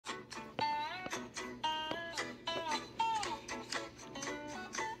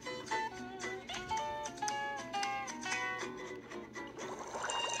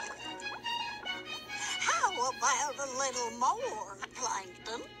out a little more,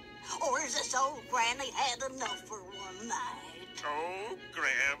 Plankton? Or is this old Granny had enough for one night? Oh,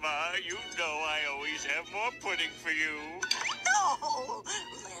 Grandma, you know I always have more pudding for you. Oh,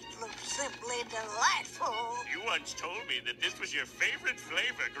 that looks simply delightful. You once told me that this was your favorite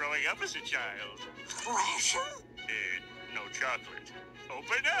flavor growing up as a child. Ration? No chocolate.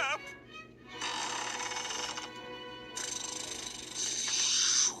 Open up.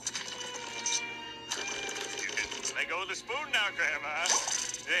 You can let go of the spoon now, Grandma.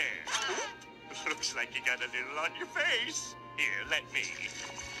 There. Looks like you got a little on your face. Here, let me.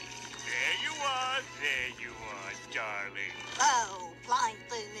 There you are, darling. Oh,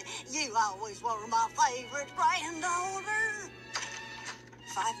 Plankton, you always were my favorite granddaughter.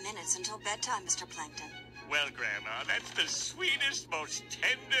 5 minutes until bedtime, Mr. Plankton. Well, Grandma, that's the sweetest, most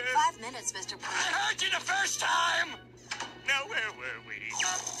tender... 5 minutes, Mr. Plankton. I heard you the first time! Now, where were we?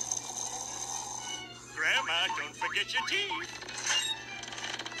 Grandma, don't forget your teeth.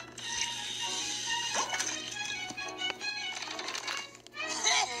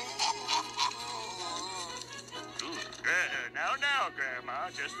 Now, Grandma,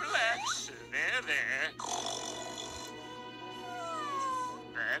 just relax. There.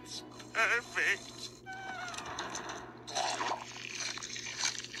 That's perfect.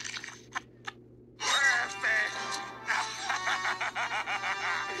 Perfect.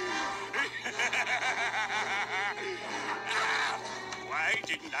 Why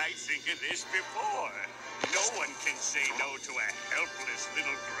didn't I think of this before? No one can say no to a helpless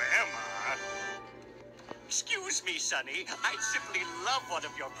little grandma. Excuse me, Sonny. I'd simply love one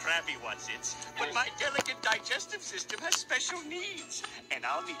of your crabby whatsits, but my delicate digestive system has special needs, and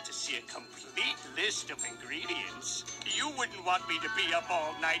I'll need to see a complete list of ingredients. You wouldn't want me to be up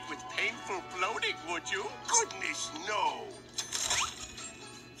all night with painful bloating, would you? Goodness, no.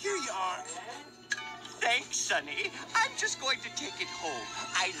 Here you are. Thanks, Sonny. I'm just going to take it home.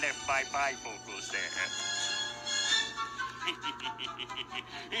 I left my bifocals there.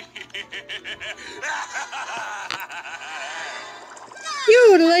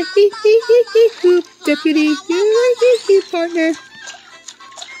 You like hoop, deputy. You like partner.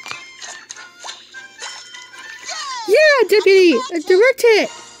 Yeah, deputy. Direct hit.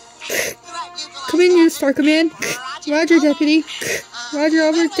 Come in, you Star Command. Roger, deputy. Roger,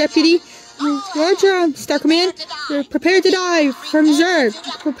 over, deputy. Roger, Star Command. Prepare to die for reserve.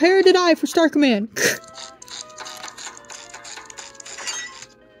 Prepare to die for Star Command.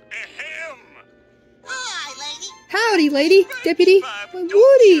 Howdy, lady. Deputy.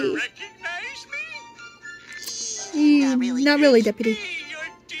 Woody. Recognize me? Not really, deputy. Your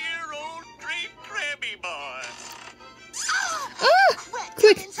dear old great Krabby boy. Ah!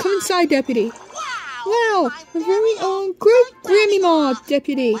 Quick, come inside, deputy. Wow, a very own great grandma,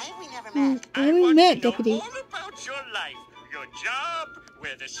 deputy. We met, deputy. All about your life, your job,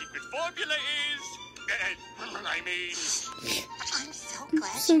 where the secret formula is. I'm so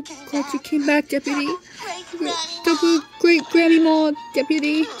glad So you came glad back. you came back, deputy. Great Great grandma,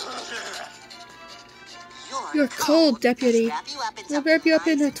 deputy. You're cold, deputy. We'll wrap you up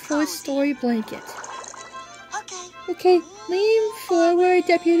in a Toy Story blanket. Okay, lean forward,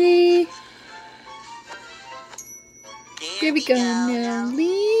 deputy. There we go. Now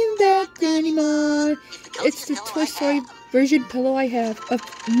lean back anymore. It's the Toy Story version pillow I have of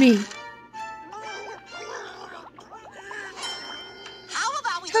me.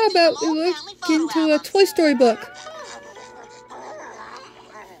 How about we look into a Toy Story book?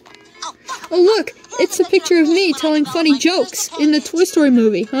 Oh look, it's a picture of me telling funny jokes in the Toy Story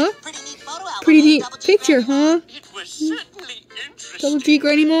movie, huh? Pretty neat picture, huh? It was certainly interesting. Double G,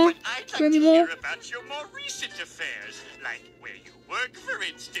 Granny Ma? But I'd like Granny to Ma? hear about your more recent affairs, like where you work, for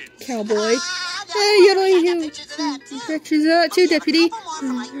instance. Cowboy. Hey, yodeling pictures of that too, deputy.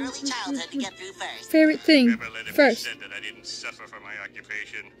 Favorite thing, Never let it be first, said that I didn't suffer for my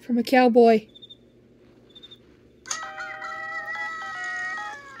occupation. from a cowboy.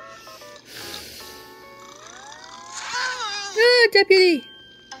 Ah, deputy.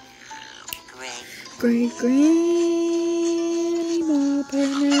 Great grandma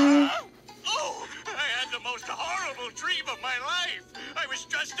partner. Oh, I had the most horrible dream of my life. I was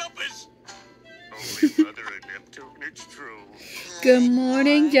dressed up as... Holy Mother of Neptune, it's true. Good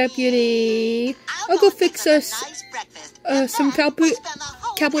morning, deputy. I'll go fix us some cowboy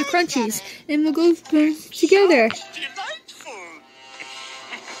crunchies, and we'll go together. Delightful.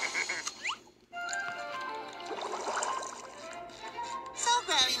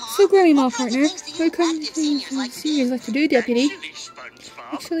 So, Grandma partner, what kind of things do seniors like to do, deputy?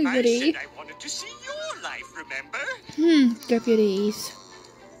 SpongeBob, Actually, I Woody. said I wanted to see your life, remember? Deputies.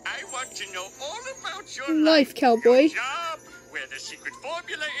 I want to know all about your Life, cowboy. job, where the secret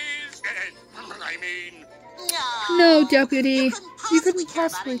formula is. I mean, No, Deputy. You couldn't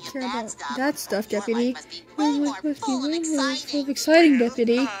possibly care about that stuff, Deputy. Your life must be way more full of exciting,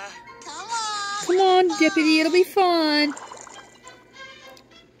 Deputy. Come on, Deputy. It'll be fun.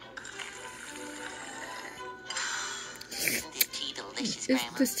 Is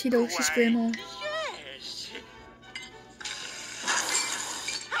this tea delicious, Grandma? yes.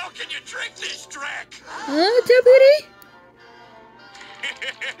 How can you drink this, Drac? Deputy?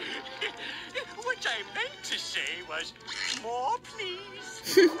 What I meant to say was, more,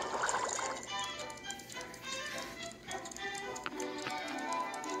 please.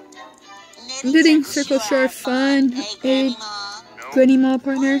 Knitting circles sure are fun. Hey, Granny Ma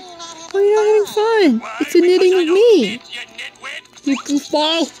partner. Why are you not having fun? It's a knitting with me. You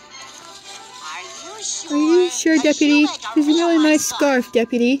goofball. Are you sure, Deputy? This is a really nice scarf,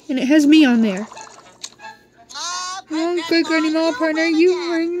 Deputy, and it has me on there. Oh, good Granny Ma partner. You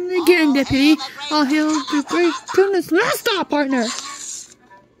wearing it again, Deputy. I'll hail the great goodness. Let's stop, partner.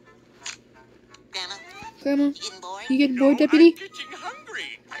 Grandma, you getting bored, Deputy? I'm getting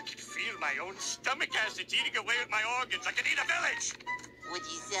hungry. I can feel my own stomach acid eating away at my organs. I can eat a village. Would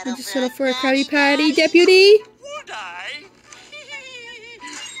you Would you settle for a Krabby Patty, Deputy? Would I?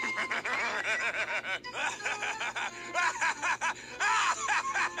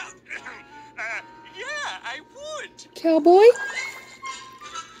 Yeah, I would. Cowboy?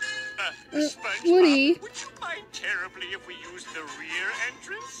 SpongeBob, Woody? would you mind terribly if we used the rear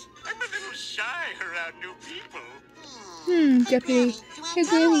entrance? I'm a little shy around new people. Deputy. Hey,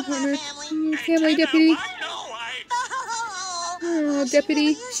 Granny partner. Your family, Deputy. I know, Oh,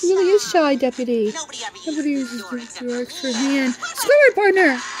 Deputy. She really is shy, Deputy. Nobody uses the extra hand. Squidward,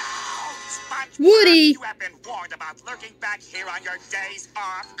 partner. Woody. You have been warned about lurking back here on your days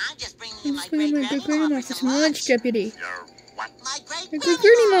off. I'm just bringing I'm you my just bringing my good Granny Ma for some lunch, Deputy. Your what? My My good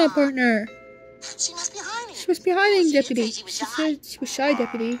Granny Ma partner. She must be hiding. She must be hiding, She didn't Deputy. say she was She shy. said she was shy,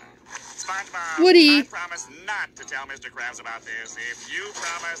 Deputy. SpongeBob, Woody. I promise not to tell Mr. Krabs about this if you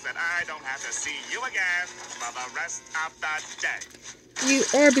promise that I don't have to see you again for the rest of the day. You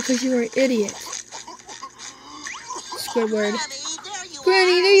are because you are an idiot. Squidward.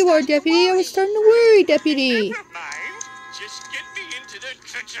 Granny, there you are, Deputy. I was starting to worry, Deputy. Never mind. Just get me into the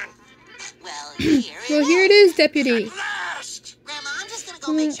kitchen. Well, Well, here it is, Deputy. Last. Grandma, I'm just gonna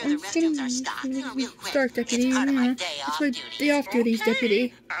go make sure the restrooms are stocked. Real quick. Start, Deputy. It's part of my Yeah. day That's off my duties. day off duties,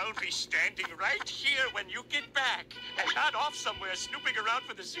 Deputy. I'll be standing right here when you get back, and not off somewhere snooping around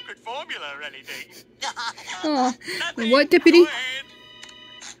for the secret formula or anything. Oh, Nothing. what, Deputy? Go ahead.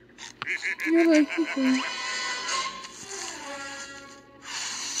 You're like,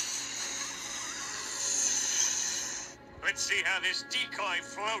 Let's see how this decoy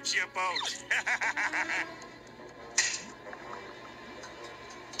floats your boat.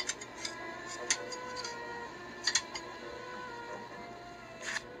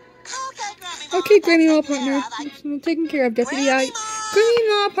 okay, Granny Ma partner. I'm taken care of, Deputy. Granny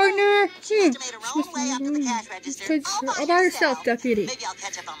Ma partner. She must have made her own way up to the cash register. All by herself, Deputy. Maybe I'll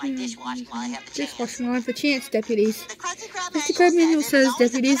catch up on my dishwashing while I have the chance. Dishwashing while I have the chance, deputies. The Krusty Krab Mr. Krab manual says,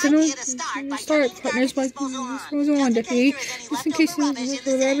 deputies, don't don't start partners by disposal on, deputy. Just in case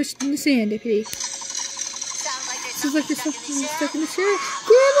there's rubbish in the sand, deputy. Sounds like there's something stuck in the chair.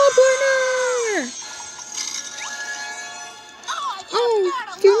 Grandma partner! Oh,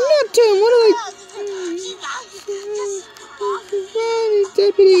 you're not done. What do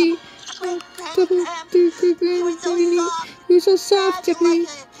deputy? You're so soft, deputy.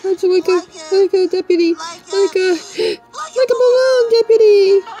 How'd you like a deputy? Like a balloon,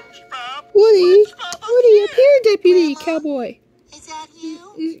 deputy. Woody, up here, deputy. Cowboy. Is that you?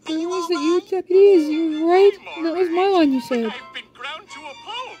 Was that you, deputy? Is you right? That was my line, you said. I've been ground to a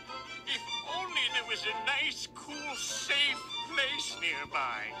pulp. If only there was a nice, cool, safe place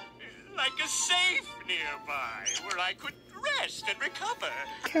nearby. Like a safe nearby where I could rest and recover.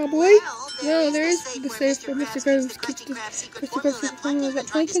 Cowboy? No, there is the safe where Mr. Krabs keeps the Krusty Krab's formula that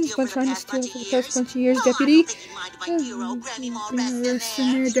Plankton's been trying to steal for the past bunch of years, deputy. Rest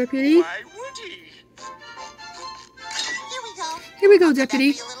in there, deputy. Why would he? Here we go,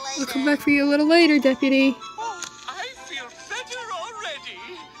 deputy. We'll come back for you a little later, deputy. Oh, I feel better already.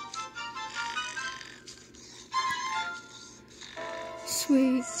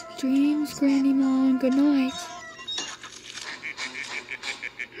 Sweet dreams, Granny Ma, and good night.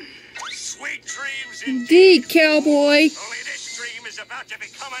 Sweet dreams Indeed, cowboy. Only this dream is about to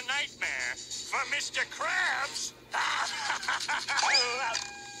become a nightmare for Mr. Krabs.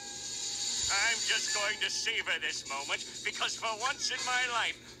 I'm just going to savor this moment because for once in my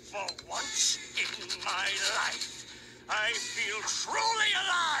life, For once in my life, I feel truly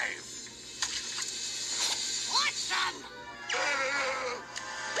alive. Watson!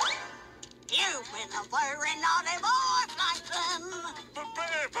 You've been a very naughty boy, Plankton.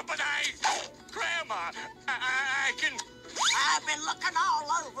 But Grandma, I can... I've been looking all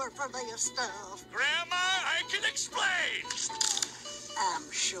over for this stuff. Grandma, I can explain. I'm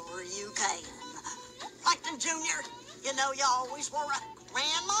sure you can. Plankton Jr., you know you always wore a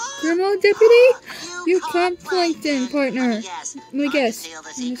grandma? Grandma Deputy? You caught caught Plankton, partner. Let me guess.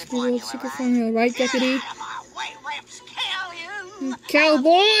 You steal the secret formula, right, Deputy? White rapscallion.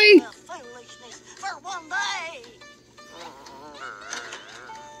 Cowboy! The foolishness for one day.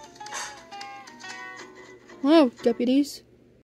 Hello, deputies.